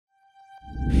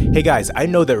Hey guys, I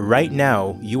know that right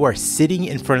now you are sitting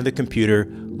in front of the computer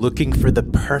looking for the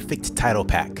perfect title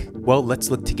pack. Well,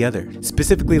 let's look together.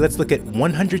 Specifically, let's look at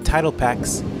 100 title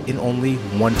packs in only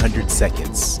 100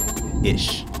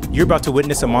 seconds-ish. You're about to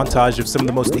witness a montage of some of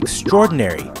the most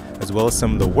extraordinary, as well as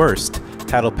some of the worst,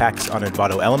 title packs on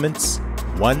Envato Elements,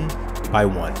 one by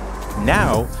one.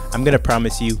 Now, I'm gonna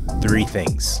promise you 3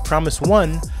 things. Promise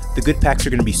 1, the good packs are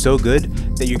going to be so good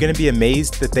that you're going to be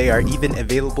amazed that they are even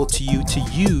available to you to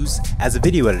use as a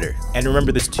video editor. And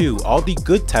remember this too, all the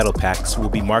good title packs will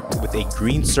be marked with a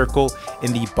green circle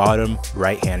in the bottom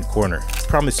right hand corner.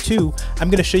 Promise 2, I'm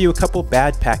going to show you a couple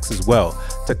bad packs as well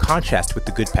to contrast with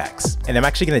the good packs. And I'm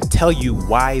actually going to tell you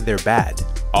why they're bad.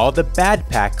 All the bad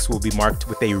packs will be marked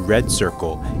with a red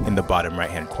circle in the bottom right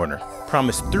hand corner.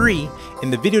 Promise 3,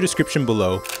 in the video description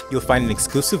below, you'll find an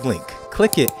exclusive link.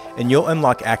 Click it and you'll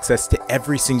unlock access to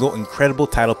every single incredible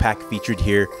title pack featured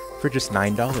here for just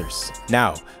 $9.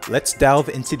 Now, let's delve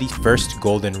into the first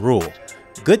golden rule.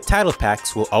 Good title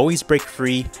packs will always break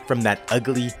free from that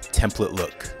ugly template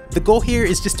look. The goal here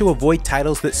is just to avoid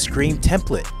titles that scream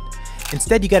template.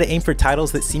 Instead, you gotta aim for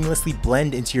titles that seamlessly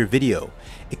blend into your video,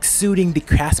 exuding the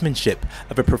craftsmanship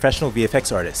of a professional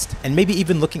VFX artist, and maybe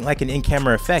even looking like an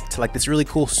in-camera effect like this really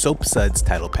cool Soap Suds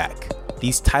title pack.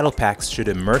 These title packs should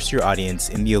immerse your audience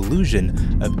in the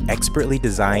illusion of expertly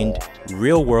designed,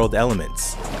 real-world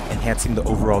elements, enhancing the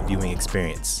overall viewing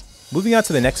experience. Moving on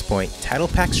to the next point, title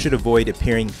packs should avoid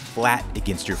appearing flat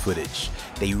against your footage.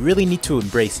 They really need to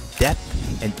embrace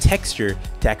depth and texture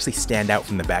to actually stand out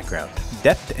from the background.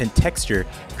 Depth and texture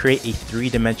create a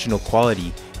 3-dimensional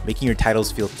quality, making your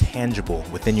titles feel tangible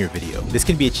within your video. This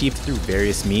can be achieved through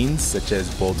various means, such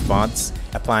as bold fonts,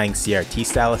 applying CRT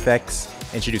style effects,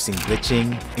 introducing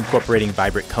glitching, incorporating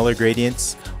vibrant color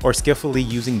gradients, or skillfully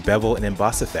using bevel and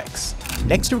emboss effects.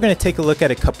 Next, we're going to take a look at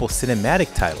a couple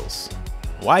cinematic titles.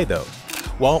 Why though?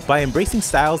 Well, by embracing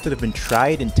styles that have been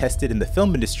tried and tested in the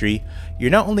film industry, you're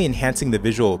not only enhancing the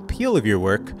visual appeal of your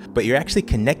work, but you're actually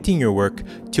connecting your work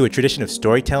to a tradition of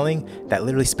storytelling that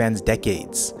literally spans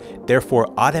decades,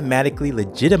 therefore automatically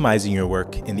legitimizing your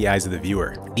work in the eyes of the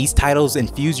viewer. These titles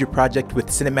infuse your project with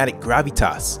cinematic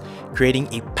gravitas, creating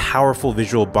a powerful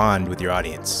visual bond with your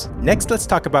audience. Next, let's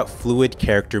talk about fluid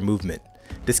character movement.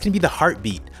 This can be the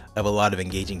heartbeat of a lot of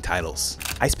engaging titles.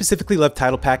 I specifically love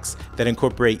title packs that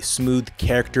incorporate smooth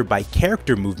character by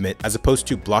character movement as opposed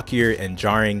to blockier and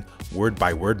jarring word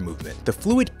by word movement. The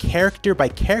fluid character by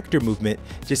character movement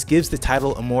just gives the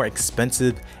title a more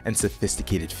expensive and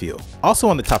sophisticated feel. Also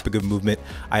on the topic of movement,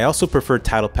 I also prefer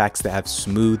title packs that have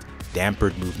smooth,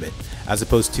 dampered movement as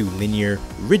opposed to linear,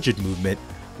 rigid movement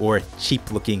or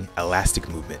cheap looking elastic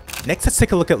movement. Next, let's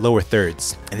take a look at lower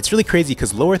thirds. And it's really crazy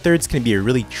because lower thirds can be a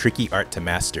really tricky art to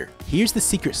master. Here's the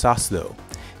secret sauce though.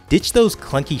 Ditch those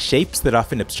clunky shapes that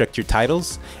often obstruct your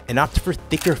titles and opt for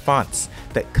thicker fonts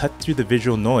that cut through the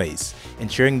visual noise,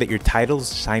 ensuring that your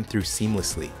titles shine through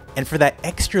seamlessly. And for that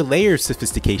extra layer of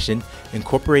sophistication,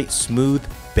 incorporate smooth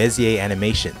Bezier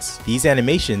animations. These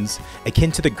animations,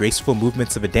 akin to the graceful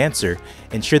movements of a dancer,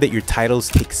 ensure that your titles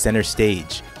take center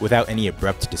stage without any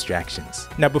abrupt distractions.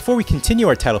 Now, before we continue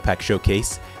our title pack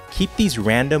showcase, keep these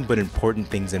random but important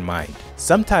things in mind.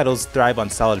 Some titles thrive on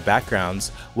solid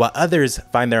backgrounds, while others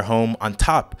find their home on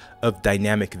top of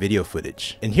dynamic video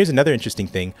footage. And here's another interesting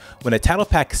thing. When a title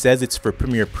pack says it's for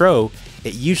Premiere Pro,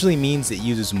 it usually means it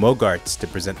uses Mogarts to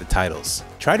present the titles.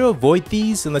 Try to avoid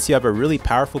these unless you have a really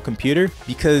powerful computer,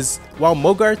 because while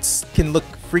Mogarts can look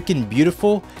freaking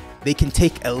beautiful, they can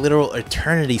take a literal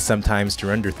eternity sometimes to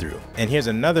render through. And here's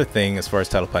another thing as far as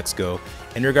title packs go.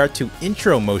 In regard to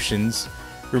intro motions,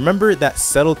 remember that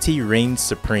subtlety reigns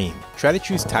supreme. Try to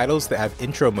choose titles that have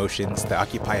intro motions that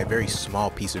occupy a very small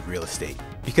piece of real estate,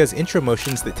 because intro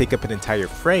motions that take up an entire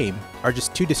frame are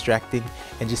just too distracting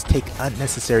and just take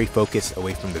unnecessary focus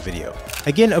away from the video.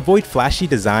 Again, avoid flashy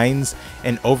designs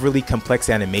and overly complex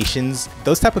animations.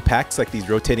 Those type of packs, like these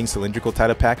rotating cylindrical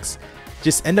title packs,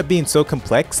 just end up being so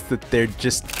complex that they're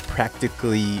just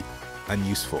practically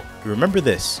unuseful. Remember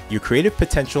this, your creative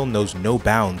potential knows no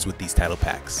bounds with these title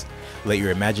packs. Let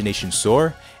your imagination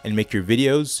soar and make your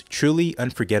videos truly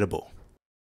unforgettable.